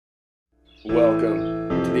Welcome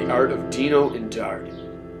to the Art of DiNo and dART.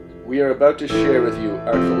 We are about to share with you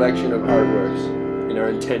our collection of artworks and our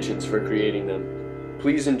intentions for creating them.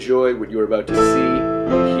 Please enjoy what you are about to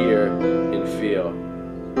see, hear, and feel.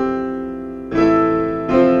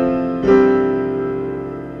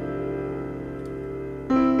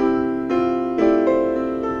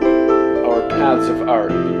 Our paths of art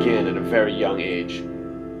began at a very young age.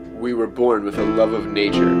 We were born with a love of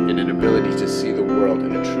nature and an ability to see the world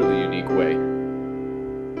in a truly unique way.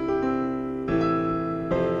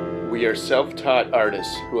 We are self-taught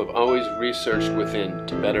artists who have always researched within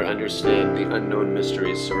to better understand the unknown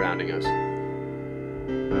mysteries surrounding us.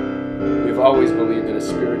 We've always believed in a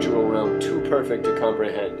spiritual realm too perfect to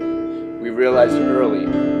comprehend. We realized early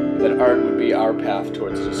that art would be our path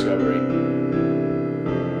towards discovery.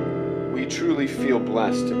 We truly feel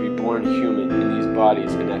blessed to be born human in these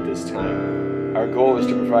bodies and at this time. Our goal is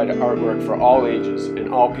to provide artwork for all ages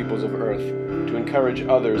and all peoples of Earth, to encourage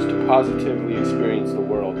others to positively experience the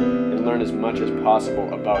world and learn as much as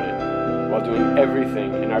possible about it, while doing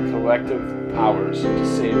everything in our collective powers to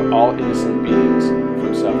save all innocent beings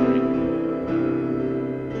from suffering.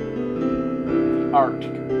 The art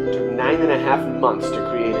took 9.5 months to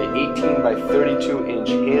create an 18 by 32 inch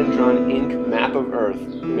hand-drawn ink map of Earth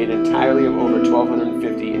made entirely of over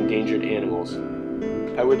 1,250 endangered animals.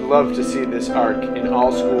 I would love to see this arc in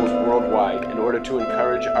all schools worldwide in order to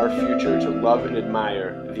encourage our future to love and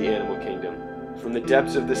admire the animal kingdom. From the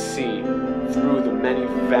depths of the sea, through the many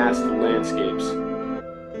vast landscapes,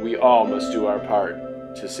 we all must do our part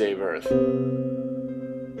to save Earth.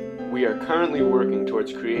 We are currently working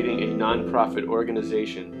towards creating a non-profit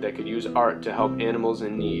organization that could use art to help animals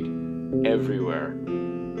in need everywhere.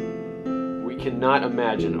 We cannot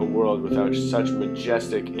imagine a world without such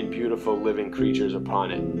majestic and beautiful living creatures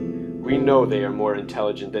upon it. We know they are more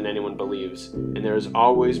intelligent than anyone believes, and there is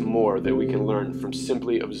always more that we can learn from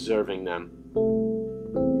simply observing them.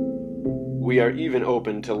 We are even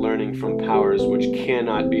open to learning from powers which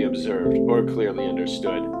cannot be observed or clearly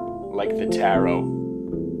understood, like the tarot.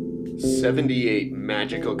 78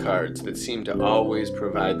 magical cards that seem to always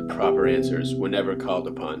provide the proper answers whenever called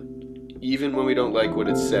upon. Even when we don't like what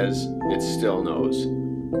it says, it still knows.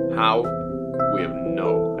 How? We have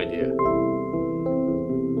no idea.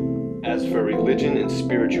 As for religion and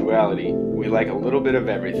spirituality, we like a little bit of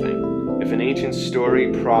everything. If an ancient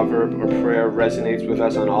story, proverb, or prayer resonates with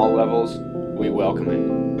us on all levels, we welcome it.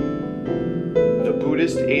 The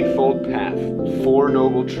Buddhist Eightfold Path, Four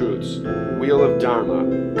Noble Truths, Wheel of Dharma,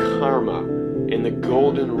 Karma, and the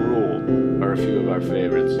Golden Rule are a few of our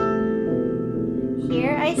favorites.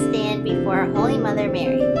 Here I stand before Holy Mother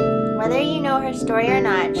Mary. Whether you know her story or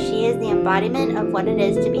not, she is the embodiment of what it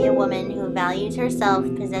is to be a woman who values herself,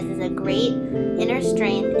 possesses a great inner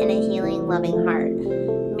strength, and a healing, loving heart.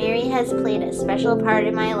 Mary has played a special part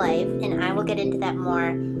in my life, and I will get into that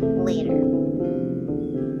more later.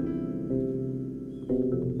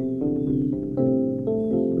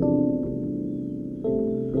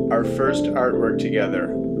 Our first artwork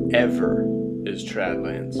together, ever, is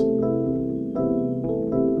Tradlands.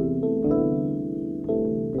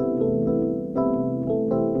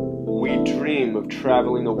 We dream of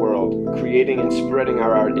traveling the world, creating and spreading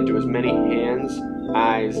our art into as many hands,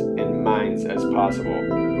 eyes, and minds as possible.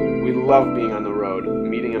 We love being on the road,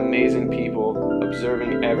 meeting amazing people,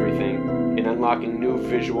 observing everything, and unlocking new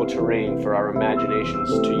visual terrain for our imaginations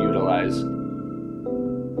to utilize.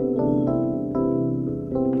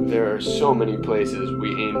 There are so many places we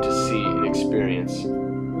aim to see and experience.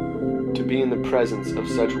 To be in the presence of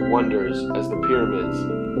such wonders as the pyramids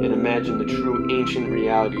and imagine the true ancient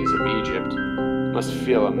realities of Egypt must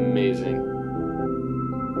feel amazing.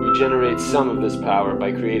 We generate some of this power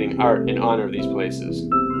by creating art in honor of these places,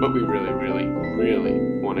 but we really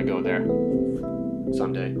want to go there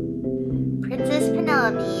someday. Princess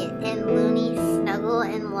Penelope and Looney snuggle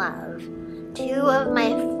in love. Two of my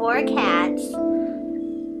 4 cats,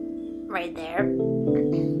 right there.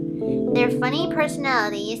 Their funny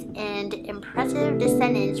personalities and impressive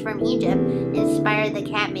descendants from Egypt inspired the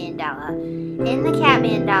cat mandala. In the cat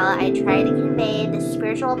mandala, I try to convey the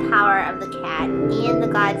spiritual power of the cat and the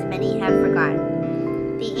gods many have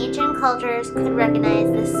forgotten. The ancient cultures could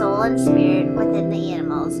recognize the soul and spirit within the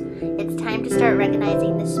animals. It's time to start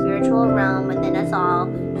recognizing the spiritual realm within us all,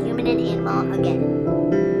 human and animal, again.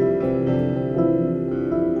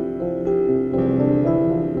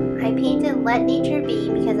 I painted Let Nature Be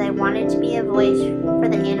because I wanted to be a voice for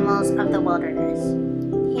the animals of the wilderness.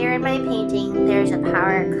 Here in my painting, there is a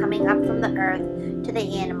power coming up from the earth to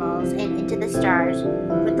the animals and into the stars,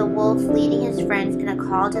 with the wolf leading his friends in a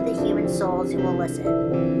call to the human souls who will listen.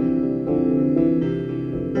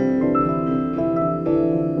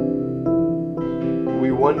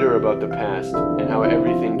 wonder about the past and how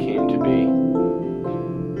everything came to be.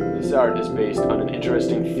 This art is based on an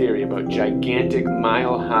interesting theory about gigantic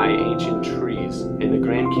mile-high ancient trees in the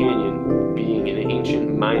Grand Canyon being an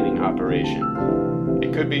ancient mining operation.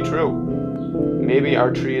 It could be true. Maybe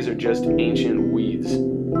our trees are just ancient weeds.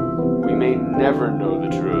 We may never know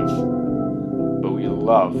the truth, but we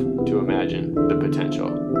love to imagine the potential.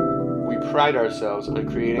 We pride ourselves on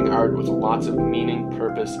creating art with lots of meaning,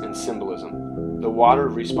 purpose, and symbolism. The water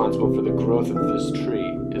responsible for the growth of this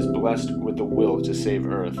tree is blessed with the will to save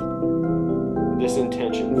Earth. This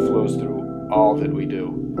intention flows through all that we do.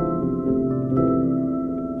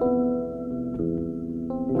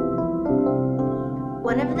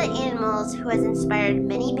 One of the animals who has inspired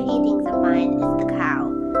many paintings of mine is the cow.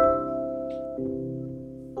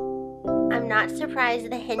 I'm not surprised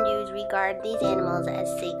the Hindus regard these animals as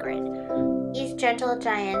sacred. These gentle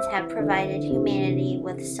giants have provided humanity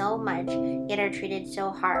with so much, yet are treated so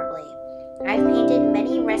horribly. I've painted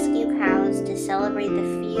many rescue cows to celebrate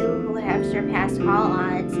the few who have surpassed all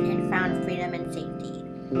odds and found freedom and safety.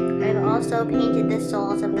 I've also painted the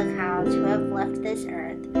souls of the cows who have left this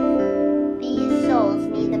earth. These souls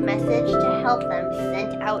need the message to help them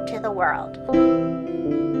sent out to the world.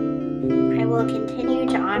 I will continue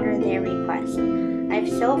to honor their request. I've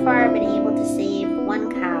so far been able to save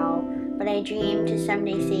one cow, but I dream to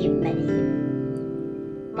someday save many.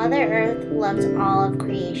 Mother Earth loves all of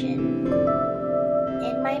creation.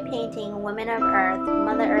 In my painting, Women of Earth,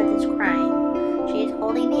 Mother Earth is crying. She is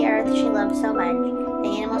holding the earth she loves so much. The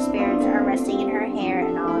animal spirits are resting in her hair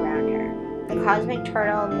and all around her. The cosmic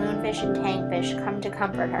turtle, moonfish, and tangfish come to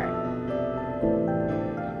comfort her.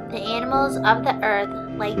 The animals of the earth,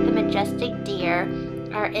 like the majestic deer,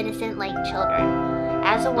 are innocent like children.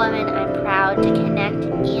 As a woman, I'm proud to connect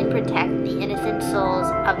and protect the innocent souls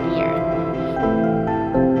of the earth.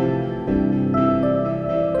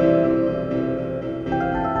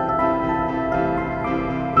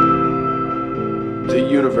 The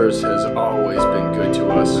universe has always been good to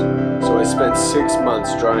us, so I spent 6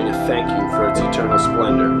 months drawing a thank you for its eternal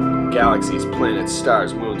splendor. Galaxies, planets,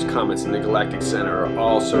 stars, moons, comets, and the galactic center are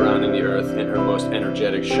all surrounding the Earth in her most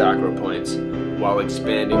energetic chakra points, while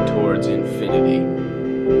expanding towards infinity.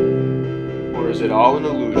 Or is it all an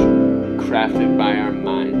illusion, crafted by our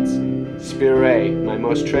minds? Spire, my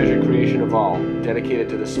most treasured creation of all, dedicated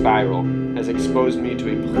to the spiral, has exposed me to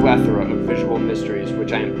a plethora of visual mysteries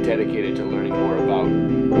which I am dedicated to learning more about.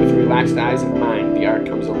 With relaxed eyes and mind, the art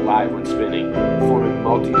comes alive when spinning, forming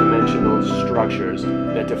multi-dimensional structures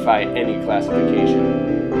that defy any classification.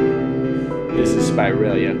 This is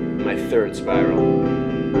Spiralia, my third spiral.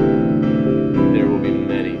 There will be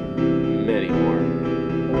many, many more.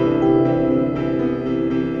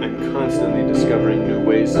 I'm constantly discovering new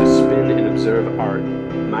ways to spin and observe art.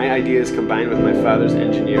 My ideas combine with my father's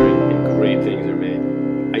engineering, and great things are made.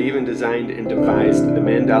 I even designed and devised the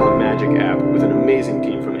Mandala Magic app with an amazing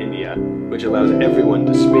team from India, which allows everyone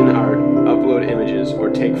to spin art, upload images, or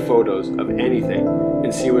take photos of anything,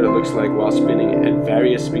 and see what it looks like while spinning at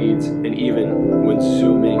various speeds, and even when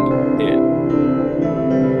zooming in.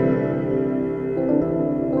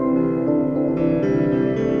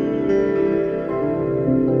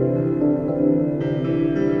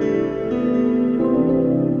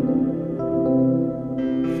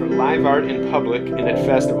 Live art in public and at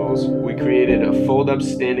festivals, we created a fold-up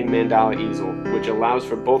standing mandala easel, which allows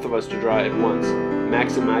for both of us to draw at once,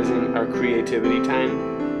 maximizing our creativity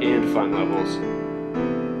time and fun levels.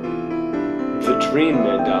 The Dream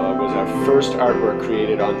Mandala was our first artwork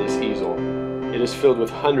created on this easel. It is filled with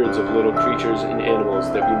hundreds of little creatures and animals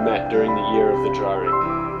that we met during the year of the drawing.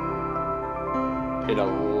 And a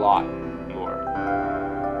lot more.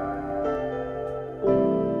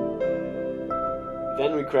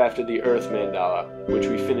 Then we crafted the Earth Mandala, which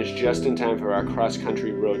we finished just in time for our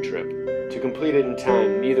cross-country road trip. To complete it in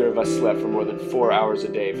time, neither of us slept for more than 4 hours a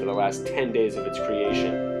day for the last 10 days of its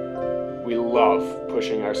creation. We love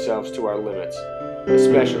pushing ourselves to our limits,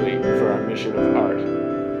 especially for our mission of art.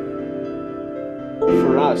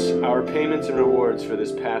 For us, our payments and rewards for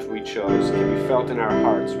this path we chose can be felt in our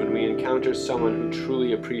hearts when we encounter someone who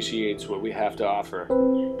truly appreciates what we have to offer.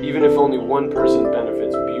 Even if only one person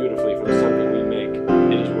benefits beautifully from something we make,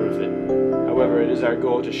 it is worth it. However, it is our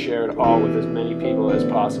goal to share it all with as many people as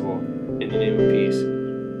possible, in the name of peace.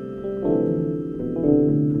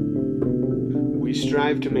 We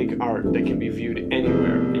strive to make art that can be viewed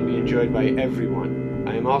anywhere and be enjoyed by everyone.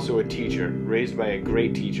 I am also a teacher, raised by a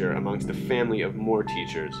great teacher amongst a family of more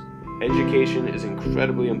teachers. Education is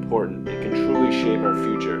incredibly important and can truly shape our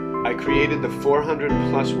future. I created the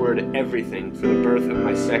 400-plus word everything for the birth of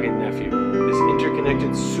my second nephew. This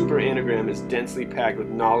interconnected super anagram is densely packed with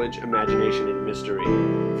knowledge, imagination, and mystery.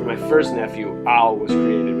 For my first nephew, Al was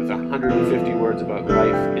created with 150 words about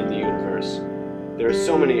life and the universe. There are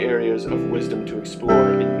so many areas of wisdom to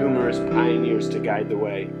explore and numerous pioneers to guide the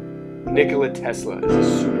way. Nikola Tesla is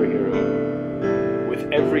a superhero.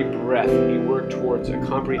 With every breath, he worked towards a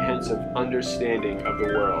comprehensive understanding of the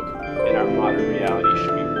world, and our modern reality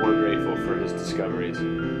should be more grateful for his discoveries.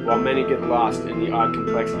 While many get lost in the odd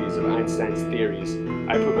complexities of Einstein's theories,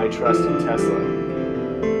 I put my trust in Tesla.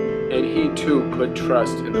 And he too put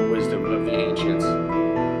trust in the wisdom of the ancients.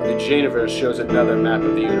 The Jainiverse shows another map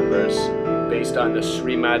of the universe, based on the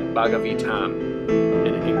Srimad Bhagavatam,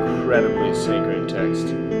 an incredibly sacred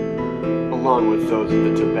text, along with those of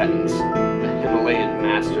the Tibetans, the Himalayan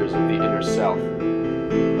masters of the inner self.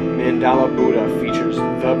 Mandala Buddha features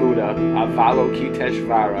the Buddha,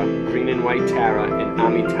 Avalokiteshvara, green and white Tara, and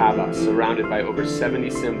Amitabha, surrounded by over 70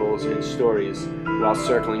 symbols and stories, while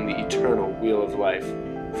circling the eternal wheel of life,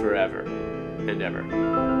 forever and ever.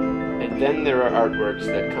 And then there are artworks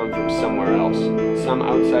that come from somewhere else, some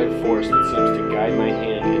outside force that seems to guide my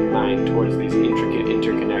hand and mind towards these intricate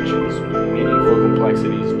interconnections with meaningful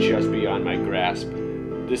complexities just beyond my grasp.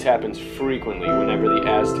 This happens frequently whenever the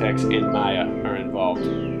Aztecs and Maya are involved.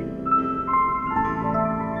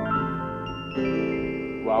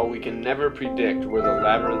 While we can never predict where the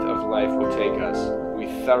labyrinth of life will take us, we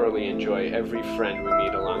thoroughly enjoy every friend we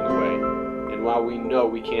meet along the way. And while we know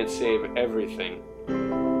we can't save everything,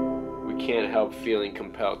 we can't help feeling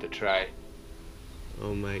compelled to try.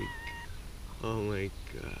 Oh my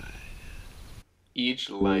God. Each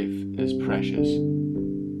life is precious.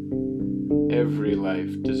 Every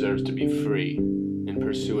life deserves to be free and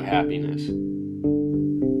pursue happiness.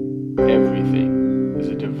 Everything is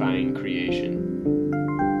a divine creation.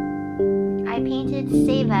 I painted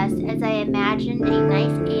Save Us as I imagined a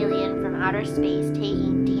nice alien from outer space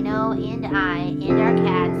taking Dino and I and our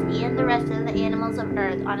cats and the rest of the animals of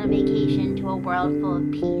Earth on a vacation to a world full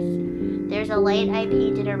of peace. There's a light I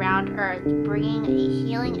painted around Earth, bringing a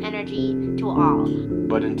healing energy to all.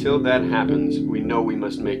 But until that happens, we know we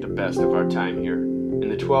must make the best of our time here. In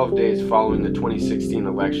the 12 days following the 2016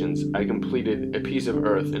 elections, I completed a piece of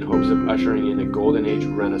Earth in hopes of ushering in a golden age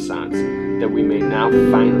renaissance that we may now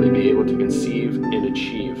finally be able to conceive and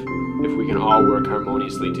achieve if we can all work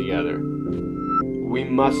harmoniously together. We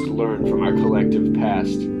must learn from our collective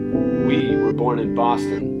past. We were born in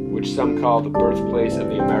Boston, which some call the birthplace of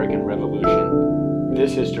the American Revolution.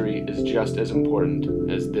 This history is just as important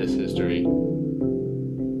as this history.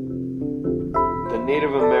 The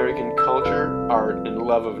Native American culture, art, and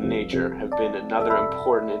love of nature have been another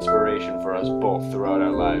important inspiration for us both throughout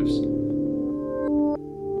our lives.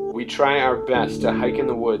 We try our best to hike in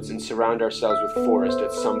the woods and surround ourselves with forest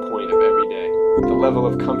at some point of every day. The level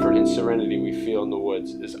of comfort and serenity we feel in the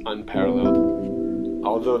woods is unparalleled.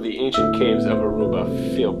 Although the ancient caves of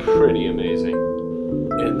Aruba feel pretty amazing.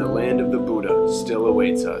 And the land of the Buddha still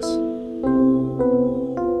awaits us.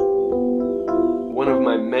 One of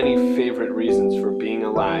my many favorite reasons for being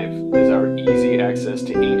alive is our easy access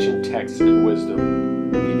to ancient texts and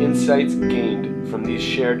wisdom. The insights gained from these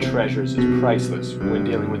shared treasures is priceless when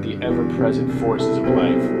dealing with the ever-present forces of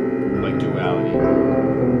life, like duality.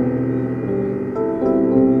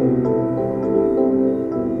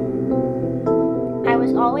 I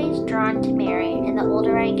was always drawn to Mary, and the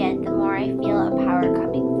older I get, the more I feel a power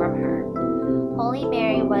coming from her. Holy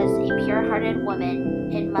Mary was a pure-hearted woman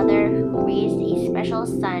and mother who raised a special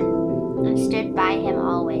son and stood by him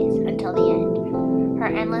always until the end. Her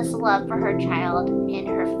endless love for her child and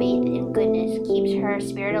her faith in goodness keeps her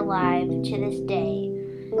spirit alive to this day.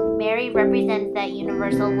 Mary represents that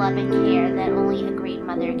universal love and care that only a great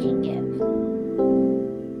mother can give.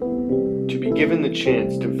 To be given the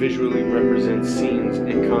chance to visually represent scenes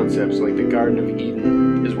and concepts like the Garden of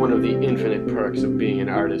Eden is one of the infinite perks of being an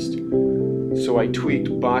artist. So I tweaked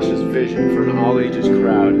Bosch's vision for an all-ages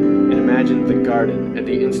crowd and imagined the garden at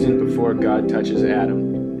the instant before God touches Adam,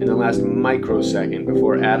 in the last microsecond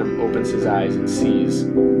before Adam opens his eyes and sees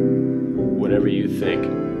whatever you think.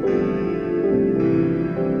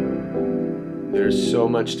 There's so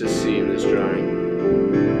much to see in this drawing,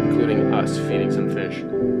 including us feeding some fish.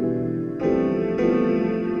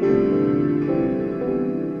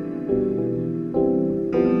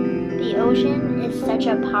 The ocean is such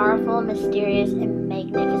a powerful, mysterious, and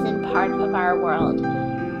magnificent part of our world.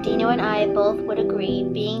 Dino and I both would agree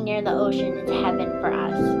being near the ocean is heaven for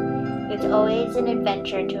us. It's always an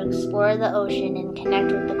adventure to explore the ocean and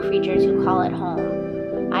connect with the creatures who call it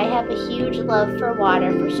home. I have a huge love for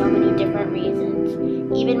water for so many different reasons.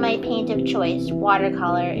 Even my paint of choice,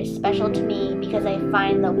 watercolor, is special to me because I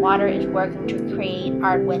find that water is working to create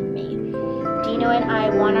art with me. Dino and I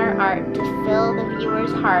want our art to fill the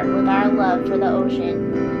viewer's heart with our love for the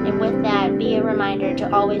ocean, and with that, be a reminder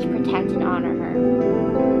to always protect and honor her.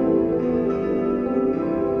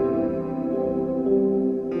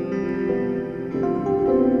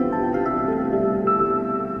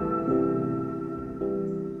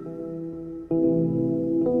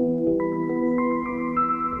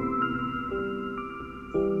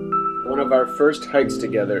 One of our first hikes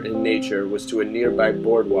together in nature was to a nearby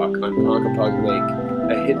boardwalk on Ponkapog Lake,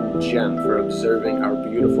 a hidden gem for observing our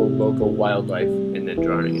beautiful local wildlife and then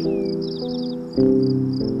drawing it.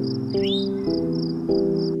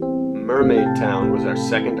 Mermaid Town was our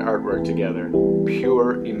second artwork together.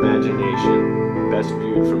 Pure imagination, best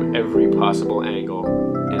viewed from every possible angle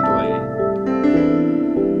and lighting.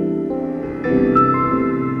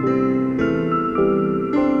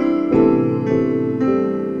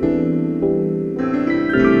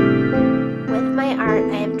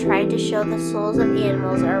 Tried to show the souls of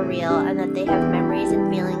animals are real and that they have memories and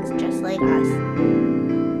feelings just like us.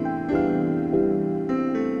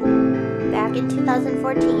 Back in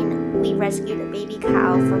 2014, we rescued a baby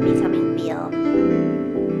cow from becoming feral.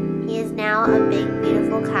 He is now a big,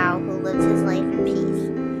 beautiful cow who lives his life in peace.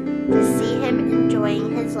 To see him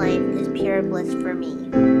enjoying his life is pure bliss for me.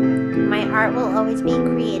 My art will always be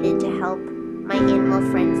created to help my animal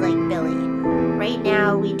friends like Billy. Right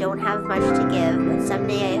now, we don't have much to give, but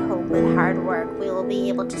someday I hope with hard work we will be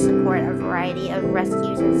able to support a variety of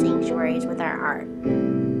rescues and sanctuaries with our art.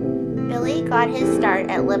 Billy got his start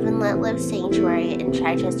at Live and Let Live Sanctuary in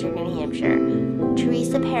Chichester, New Hampshire.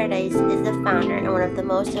 Teresa Paradise is the founder and one of the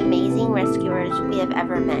most amazing rescuers we have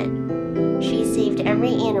ever met. She saved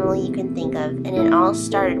every animal you can think of, and it all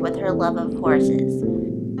started with her love of horses.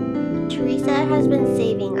 Teresa has been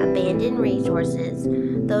saving abandoned racehorses,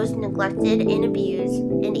 those neglected and abused,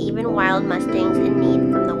 and even wild mustangs in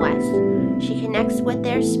need from the West. She connects with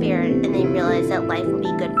their spirit and they realize that life will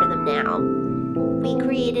be good for them now. We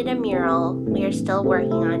created a mural we are still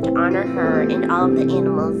working on to honor her and all of the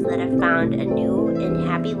animals that have found a new and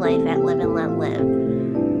happy life at Live and Let Live.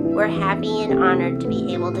 We're happy and honored to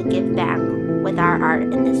be able to give back with our art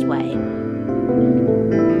in this way.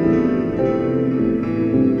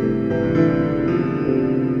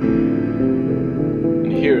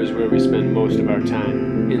 Here is where we spend most of our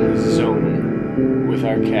time, in the zone, with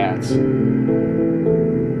our cats, who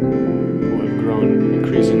have grown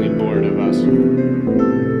increasingly bored of us.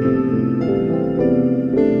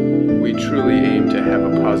 We truly aim to have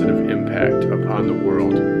a positive impact upon the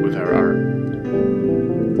world with our art.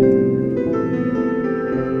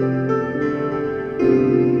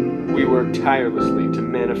 We work tirelessly to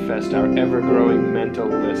manifest our ever-growing mental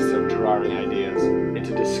lists of drawing ideas, and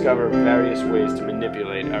to discover various ways to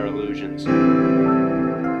manipulate our illusions.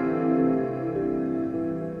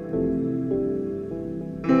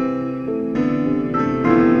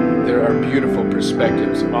 There are beautiful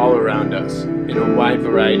perspectives all around us, in a wide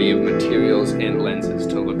variety of materials and lenses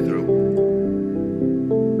to look through.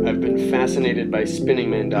 I've been fascinated by spinning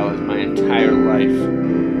mandalas my entire life,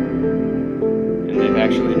 and they've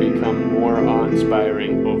actually become more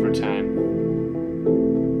awe-inspiring over time.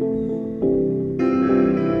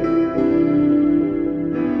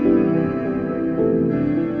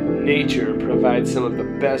 Nature provides some of the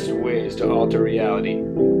best ways to alter reality,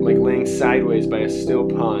 like laying sideways by a still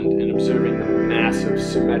pond and observing the massive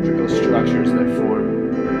symmetrical structures that form.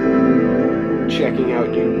 Checking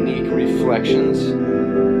out unique reflections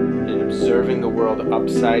and observing the world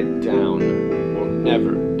upside down will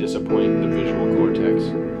never disappoint the visual cortex.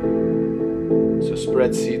 So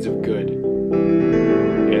spread seeds of good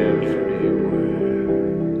everywhere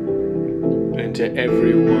and to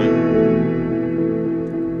everyone.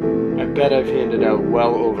 I bet I've handed out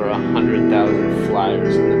well over 100,000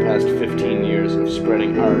 flyers in the past 15 years of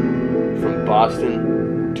spreading art from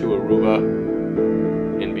Boston to Aruba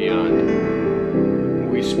and beyond.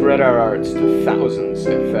 We spread our arts to thousands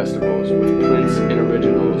at festivals with prints and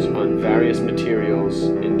originals on various materials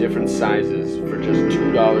in different sizes for just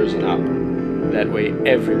 $2 and up. That way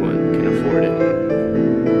everyone can afford it.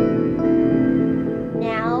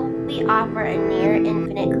 Now we offer a near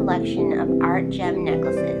infinite collection of art gem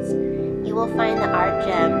necklaces. You will find the art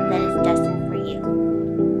gem that is destined for you.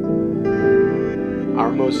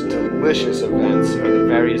 Our most delicious events are the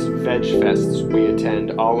various veg fests we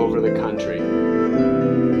attend all over the country.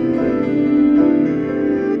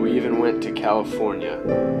 We even went to California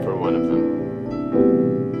for one of them.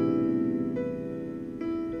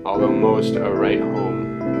 Although most are right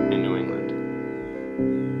home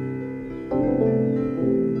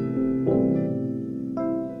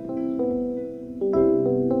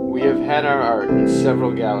We have had our art in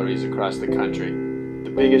several galleries across the country.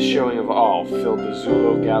 The biggest showing of all filled the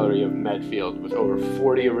Zulo Gallery of Medfield with over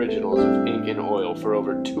 40 originals of ink and oil for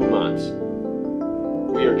over 2 months.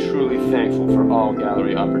 We are truly thankful for all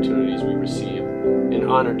gallery opportunities we receive, and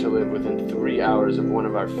honored to live within 3 hours of one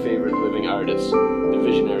of our favorite living artists, the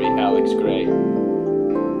visionary Alex Gray. 4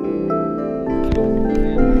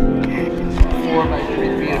 by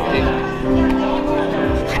 3 feet of paper.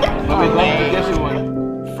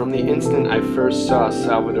 From the instant I first saw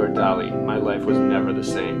Salvador Dali, my life was never the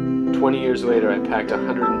same. 20 years later, I packed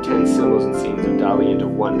 110 symbols and scenes of Dali into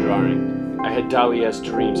one drawing. I had Dali-esque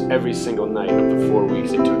dreams every single night of the 4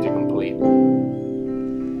 weeks it took to complete.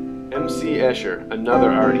 M.C. Escher, another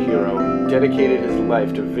art hero, dedicated his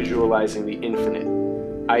life to visualizing the infinite.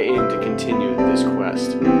 I aim to continue this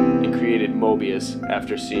quest, and created Mobius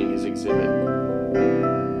after seeing his exhibit.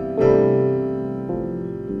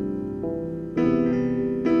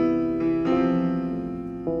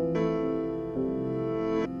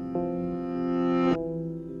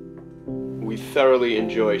 We thoroughly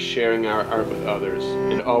enjoy sharing our art with others,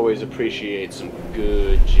 and always appreciate some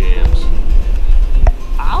good jams.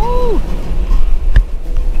 Ow!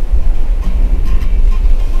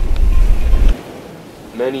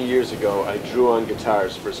 Many years ago, I drew on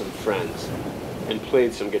guitars for some friends, and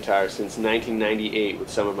played some guitar since 1998 with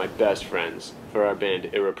some of my best friends for our band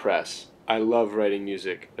Irrepress. I love writing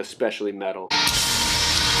music, especially metal.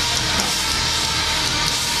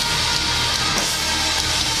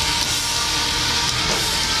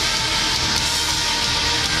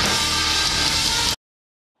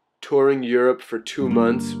 Touring Europe for 2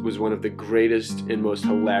 months was one of the greatest and most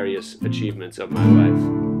hilarious achievements of my life.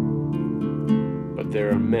 But there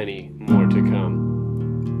are many more to come.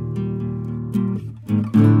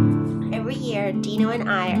 Every year, Dino and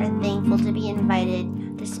I are thankful to be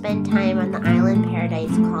invited to spend time on the island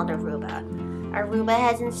paradise called Aruba. Aruba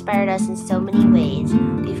has inspired us in so many ways.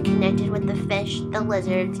 We've connected with the fish, the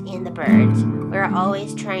lizards, and the birds. We're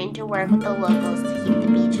always trying to work with the locals to keep the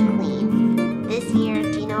beach clean. This year,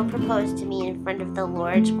 Dino proposed to me in front of the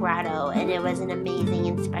Lord's Grotto, and it was an amazing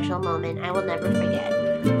and special moment I will never forget.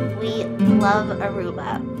 We love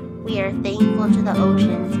Aruba. We are thankful to the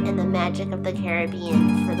oceans and the magic of the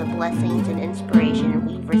Caribbean for the blessings and inspiration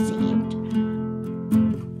we've received.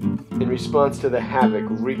 In response to the havoc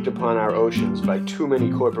wreaked upon our oceans by too many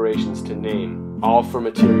corporations to name, all for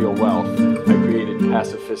material wealth, I created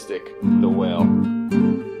Pacifistic, the whale.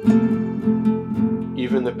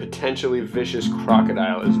 Even the potentially vicious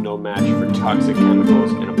crocodile is no match for toxic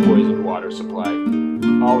chemicals and a poisoned water supply.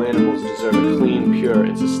 All animals deserve a clean, pure,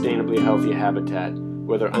 and sustainably healthy habitat,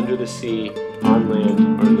 whether under the sea, on land,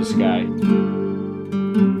 or in the sky.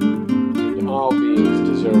 And all beings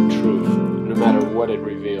deserve truth, no matter what it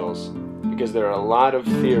reveals, because there are a lot of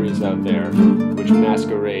theories out there which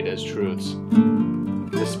masquerade as truths,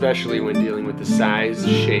 especially when dealing with the size,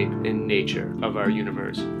 shape, and nature of our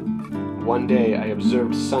universe. One day, I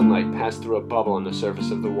observed sunlight pass through a bubble on the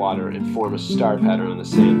surface of the water and form a star pattern on the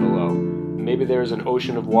sand below. Maybe there is an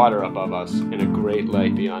ocean of water above us and a great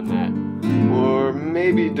light beyond that. Or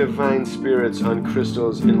maybe divine spirits on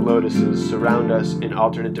crystals and lotuses surround us in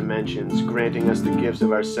alternate dimensions, granting us the gifts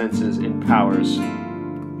of our senses and powers.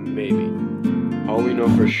 Maybe. All we know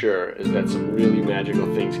for sure is that some really magical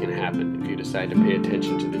things can happen if you decide to pay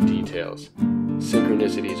attention to the details.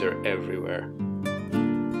 Synchronicities are everywhere.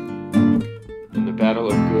 And the battle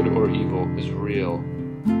of good or evil is real,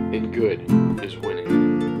 and good is winning.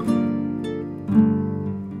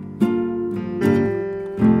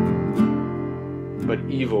 But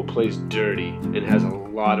evil plays dirty and has a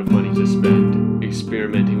lot of money to spend,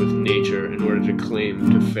 experimenting with nature in order to claim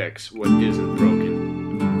to fix what isn't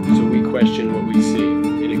broken. So we question what we see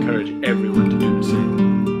and encourage everyone to do the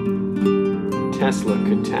same. Tesla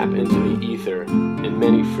could tap into the ether, and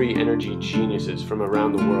many free energy geniuses from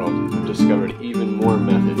around the world have discovered even more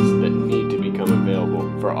methods that need to become available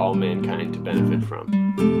for all mankind to benefit from.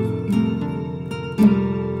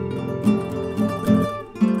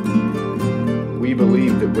 We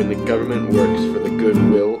believe that when the government works for the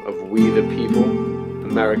goodwill of we the people,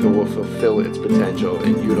 America will fulfill its potential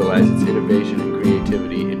and utilize its innovation and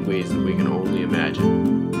creativity in ways that we can only imagine.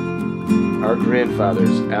 Our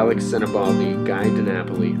grandfathers, Alex Senobaldi, Guy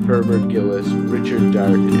DiNapoli, Herbert Gillis, Richard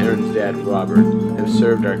Dart, and Aaron's dad, Robert, have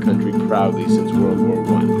served our country proudly since World War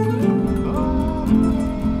I.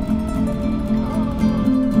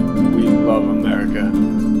 We love America.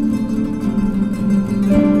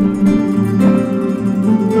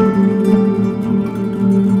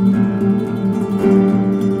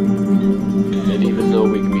 And even though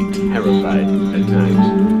we can be terrified at times,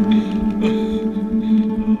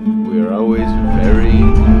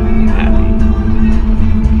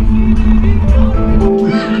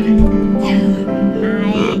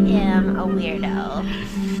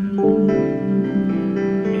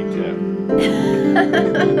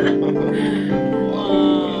 No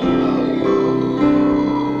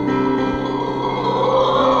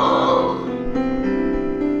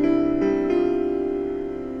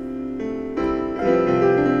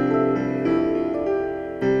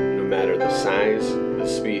matter the size, the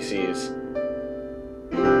species,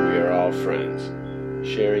 we are all friends,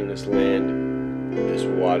 sharing this land, this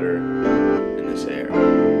water, and this air.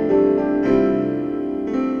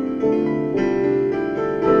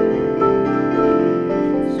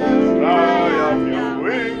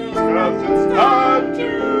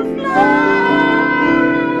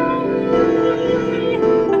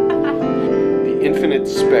 The infinite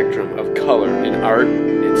spectrum of color in art,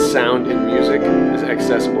 in sound, and music is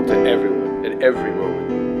accessible to everyone at every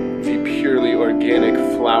moment. The purely organic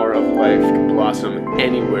flower of life can blossom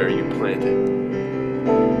anywhere you plant it.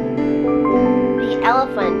 The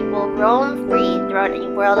elephant will roam free throughout a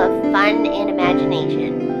world of fun and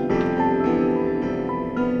imagination.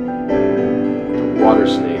 The water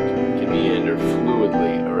snake can meander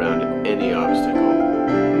fluidly around any obstacle.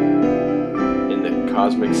 And the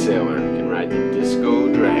cosmic sailor can ride the disco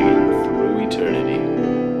dragon through eternity.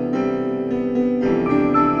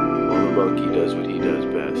 While the monkey does what he does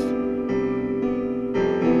best.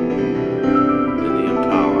 And the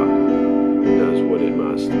impala does what it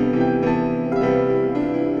must.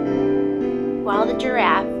 While the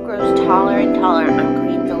giraffe grows taller and taller on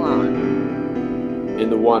greens alone. And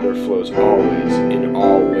the water flows always, in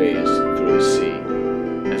all ways, through the sea,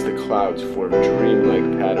 as the clouds form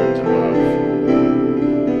dreamlike patterns above.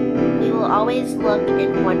 We will always look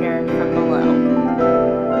and wonder from below.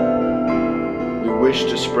 We wish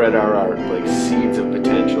to spread our art like seeds of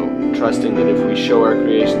potential, trusting that if we show our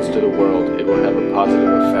creations to the world, it will have a positive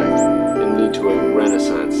effect and lead to a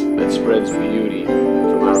renaissance that spreads beauty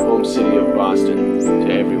from our home city of Boston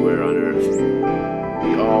to everywhere on earth.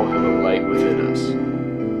 We all have a light within us.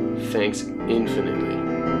 Thanks infinitely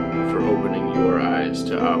for opening your eyes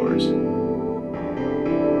to ours.